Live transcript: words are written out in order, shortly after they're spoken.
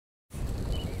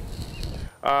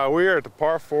We are at the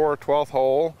par 4, 12th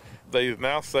hole. They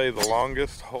now say the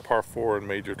longest par 4 in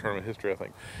major tournament history, I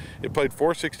think. It played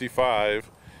 465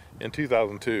 in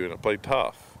 2002, and it played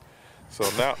tough. So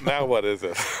now what is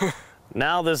it?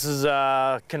 Now this is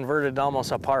converted to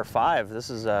almost a par 5. This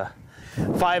is a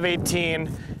 518.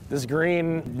 This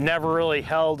green never really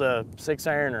held a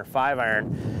 6-iron or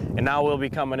 5-iron, and now we'll be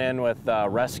coming in with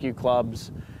rescue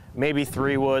clubs, maybe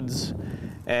 3-woods,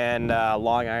 and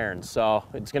long irons. So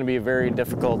it's going to be a very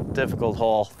difficult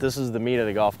hole. This is the meat of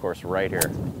the golf course right here.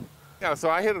 Yeah, so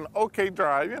I hit an okay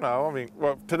drive, you know. I mean,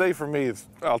 well, today for me,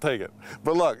 I'll take it.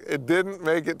 But look, it didn't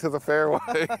make it to the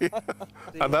fairway.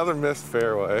 Another missed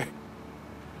fairway.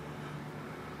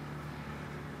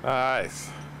 Nice.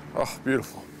 Oh,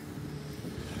 beautiful.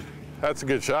 That's a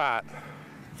good shot.